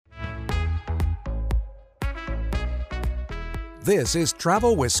This is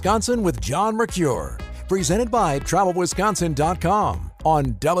Travel Wisconsin with John Mercure, presented by TravelWisconsin.com on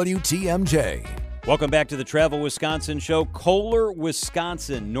WTMJ. Welcome back to the Travel Wisconsin Show. Kohler,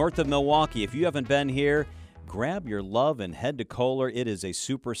 Wisconsin, north of Milwaukee. If you haven't been here, grab your love and head to Kohler. It is a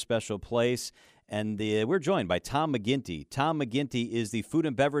super special place. And we're joined by Tom McGinty. Tom McGinty is the Food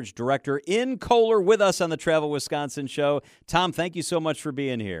and Beverage Director in Kohler with us on the Travel Wisconsin Show. Tom, thank you so much for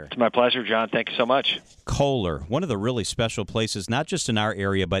being here. It's my pleasure, John. Thank you so much. Kohler, one of the really special places, not just in our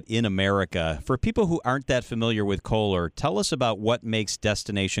area, but in America. For people who aren't that familiar with Kohler, tell us about what makes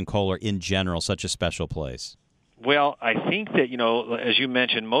Destination Kohler in general such a special place. Well, I think that, as you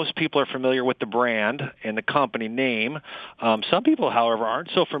mentioned, most people are familiar with the brand and the company name. Some people, however,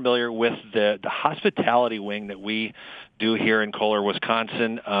 aren't so familiar with the hospitality wing that we do here in Kohler,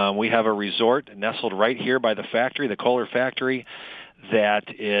 Wisconsin. We have a resort nestled right here by the factory, the Kohler factory, that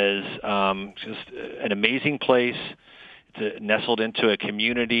is just an amazing place. It's nestled into a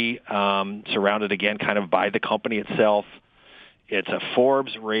community, surrounded, again, kind of by the company itself. It's a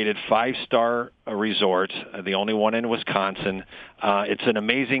Forbes-rated 5-star resort, the only one in Wisconsin. It's an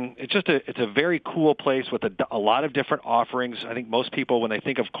amazing. It's a very cool place with a lot of different offerings. I think most people, when they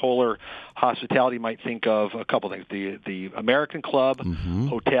think of Kohler hospitality, might think of a couple things: the American Club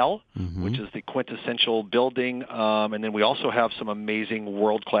Hotel, which is the quintessential building, and then we also have some amazing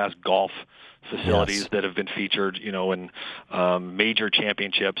world-class golf facilities that have been featured, in major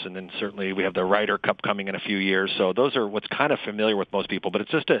championships, and then certainly we have the Ryder Cup coming in a few years. So those are what's kind of familiar with most people, but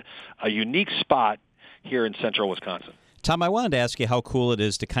it's just a unique spot here in central Wisconsin. Tom, I wanted to ask you how cool it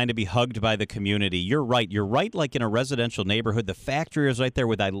is to kind of be hugged by the community. You're right like in a residential neighborhood. The factory is right there,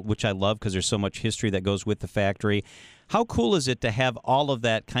 which I love because there's so much history that goes with the factory. How cool is it to have all of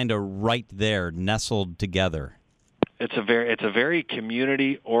that kind of right there nestled together? It's a very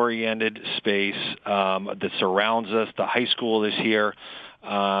community-oriented space that surrounds us. The high school is here. We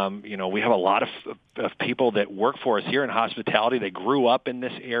have a lot of people that work for us here in hospitality. They grew up in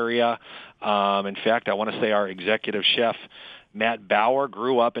this area. In fact, I want to say our executive chef, Matt Bauer,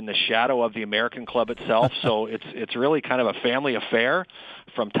 grew up in the shadow of the American Club itself. So it's really kind of a family affair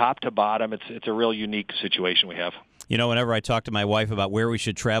from top to bottom. It's a real unique situation we have. Whenever I talk to my wife about where we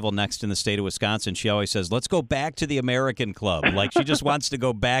should travel next in the state of Wisconsin, she always says, let's go back to the American Club. Like, she just wants to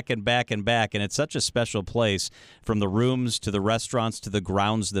go back and back and back. And it's such a special place, from the rooms to the restaurants to the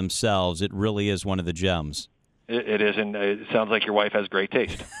grounds themselves. It really is one of the gems. It is, and it sounds like your wife has great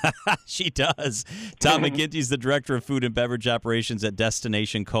taste. She does. Tom McGinty is the Director of Food and Beverage Operations at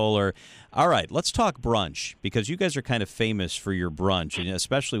Destination Kohler. All right, let's talk brunch, because you guys are kind of famous for your brunch, and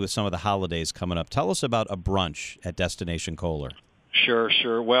especially with some of the holidays coming up. Tell us about a brunch at Destination Kohler.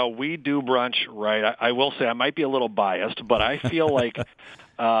 Sure. Well, we do brunch right. I will say I might be a little biased, but I feel like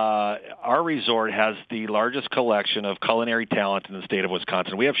our resort has the largest collection of culinary talent in the state of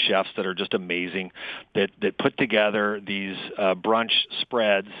Wisconsin. We have chefs that are just amazing that put together these brunch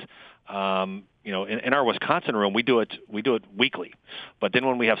spreads. In our Wisconsin room, we do it weekly. But then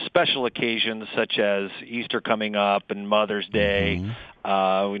when we have special occasions such as Easter coming up and Mother's Day,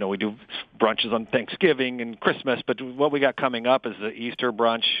 we do brunches on Thanksgiving and Christmas. But what we got coming up is the Easter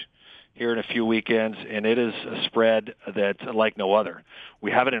brunch here in a few weekends, and it is a spread that's like no other. We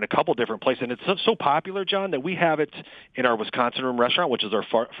have it in a couple different places, and it's so popular, John, that we have it in our Wisconsin Room restaurant, which is our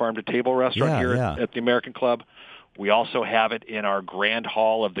farm-to-table restaurant here at the American Club. We also have it in our Grand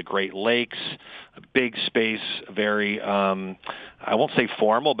Hall of the Great Lakes, a big space, very, I won't say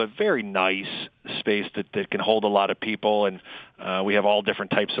formal, but very nice space that can hold a lot of people. And we have all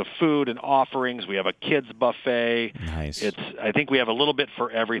different types of food and offerings. We have a kids buffet. Nice. I think we have a little bit for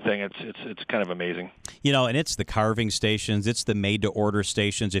everything. It's kind of amazing. And it's the carving stations. It's the made-to-order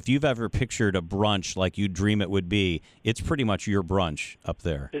stations. If you've ever pictured a brunch like you dream it would be, it's pretty much your brunch up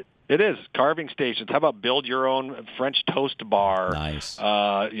there. It is. Carving stations. How about build your own French toast bar? Nice.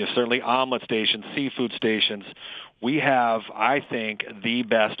 Certainly omelet stations, seafood stations. We have, I think, the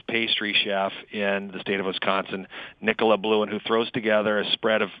best pastry chef in the state of Wisconsin, Nicola Bluen, who throws together a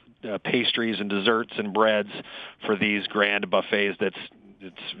spread of pastries and desserts and breads for these grand buffets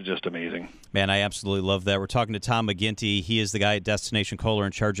it's just amazing. Man, I absolutely love that. We're talking to Tom McGinty. He is the guy at Destination Kohler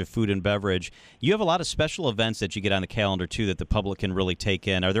in charge of food and beverage. You have a lot of special events that you get on the calendar, too, that the public can really take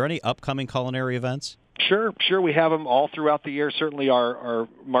in. Are there any upcoming culinary events? Sure. We have them all throughout the year. Certainly our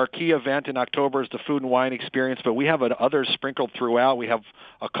marquee event in October is the Food and Wine Experience, but we have others sprinkled throughout. We have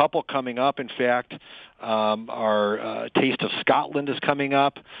a couple coming up. In fact, Our Taste of Scotland is coming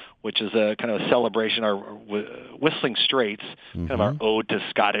up, which is a kind of a celebration. Our Whistling Straits, kind of our ode to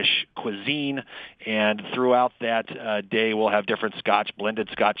Scottish cuisine. And throughout that day, we'll have different blended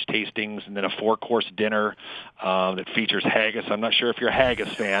Scotch tastings, and then a 4-course dinner that features haggis. I'm not sure if you're a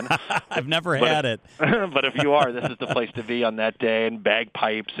haggis fan. I've never had it. But if you are, this is the place to be on that day, and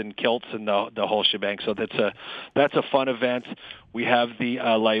bagpipes and kilts and the whole shebang. So that's a fun event. We have the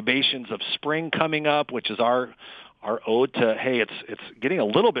Libations of Spring coming up, which is our ode to, hey, it's getting a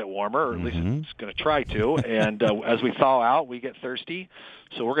little bit warmer, or at least it's going to try to. And as we thaw out, we get thirsty.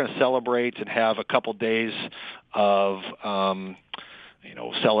 So we're going to celebrate and have a couple days of,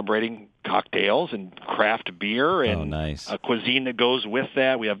 celebrating cocktails and craft beer and a cuisine that goes with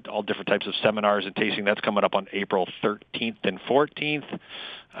that. We have all different types of seminars and tasting. That's coming up on April 13th and 14th.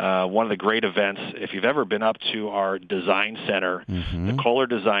 One of the great events, if you've ever been up to our design center, the Kohler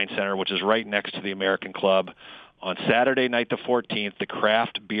Design Center, which is right next to the American Club, on Saturday night the 14th, the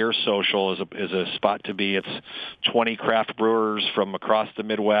Craft Beer Social is a spot to be. It's 20 craft brewers from across the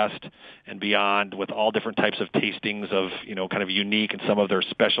Midwest and beyond, with all different types of tastings of, kind of unique and some of their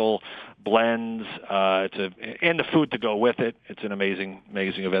special blends, and the food to go with it. It's an amazing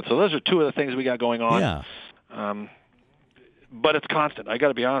event. So those are two of the things we got going on. Yeah. But it's constant. I got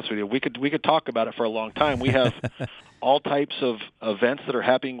to be honest with you. We could talk about it for a long time. We have all types of events that are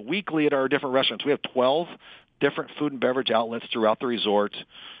happening weekly at our different restaurants. We have 12 different food and beverage outlets throughout the resort.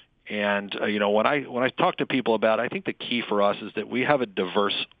 And when I talk to people about it, I think the key for us is that we have a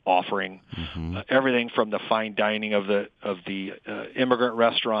diverse offering. Everything from the fine dining of the immigrant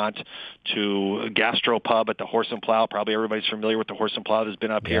restaurant to gastropub at the Horse and Plow. Probably everybody's familiar with the Horse and Plow that's been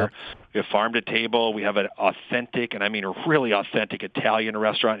up here. We have farm to table. We have an authentic, and I mean a really authentic Italian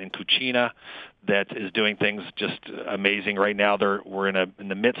restaurant in Cucina that is doing things just amazing right now. We're in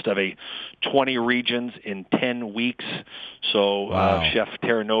the midst of a 20 regions in 10 weeks. So Chef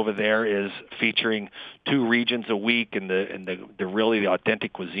Terranova there is featuring 2 regions a week, and the really the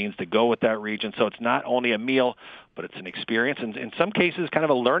authentic cuisines that go with that region. So it's not only a meal, but it's an experience, and in some cases kind of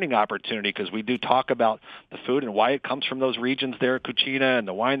a learning opportunity, because we do talk about the food and why it comes from those regions there at Cucina and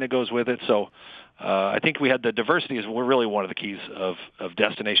the wine that goes with it. So I think we had the diversity is really one of the keys of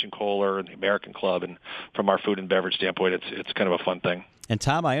Destination Kohler and the American Club, and from our food and beverage standpoint, it's kind of a fun thing. And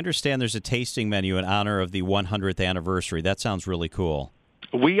Tom, I understand there's a tasting menu in honor of the 100th anniversary. That sounds really cool.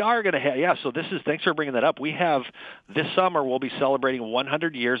 We are going to have, so thanks for bringing that up. We have, this summer, we'll be celebrating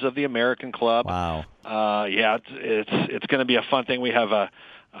 100 years of the American Club. Wow. It's going to be a fun thing. We have a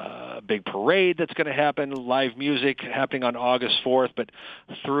big parade that's going to happen, live music happening on August 4th. But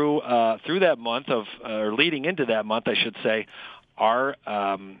through that month or leading into that month, I should say, our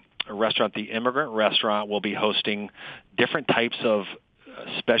restaurant, the Immigrant Restaurant, will be hosting different types of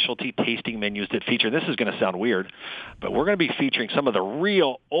specialty tasting menus that feature, this is going to sound weird, but we're going to be featuring some of the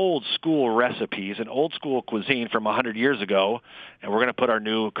real old school recipes and old school cuisine from 100 years ago, and we're going to put our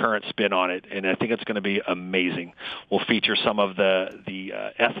new current spin on it, and I think it's going to be amazing. We'll feature some of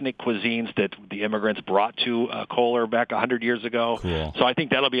the ethnic cuisines that the immigrants brought to Kohler back 100 years ago. Cool. So I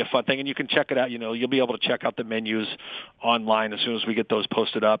think that'll be a fun thing, and you can check it out. You'll be able to check out the menus online as soon as we get those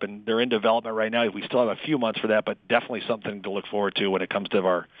posted up, and they're in development right now. We still have a few months for that, but definitely something to look forward to when it comes to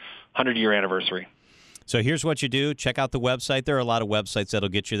our 100-year anniversary. So here's what you do. Check out the website. There are a lot of websites that'll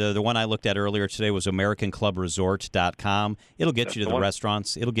get you there. The one I looked at earlier today was AmericanClubResort.com. It'll get you to the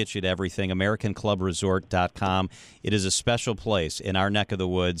restaurants. It'll get you to everything. AmericanClubResort.com. It is a special place in our neck of the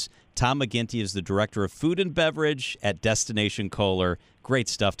woods. Tom McGinty is the Director of Food and Beverage at Destination Kohler. Great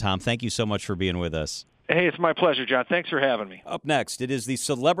stuff, Tom. Thank you so much for being with us. Hey, it's my pleasure, John. Thanks for having me. Up next, it is the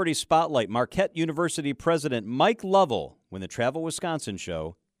Celebrity Spotlight. Marquette University President Mike Lovell when the Travel Wisconsin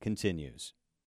Show continues.